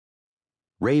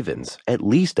Ravens, at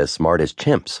least as smart as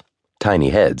chimps, tiny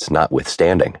heads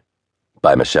notwithstanding.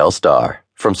 By Michelle Starr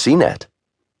from CNET.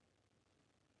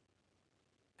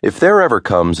 If there ever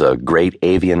comes a great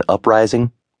avian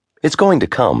uprising, it's going to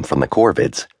come from the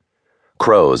corvids.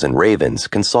 Crows and ravens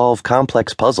can solve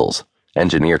complex puzzles,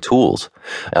 engineer tools,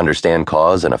 understand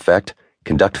cause and effect,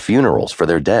 conduct funerals for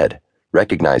their dead,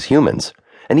 recognize humans,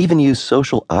 and even use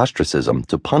social ostracism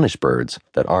to punish birds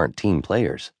that aren't team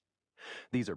players.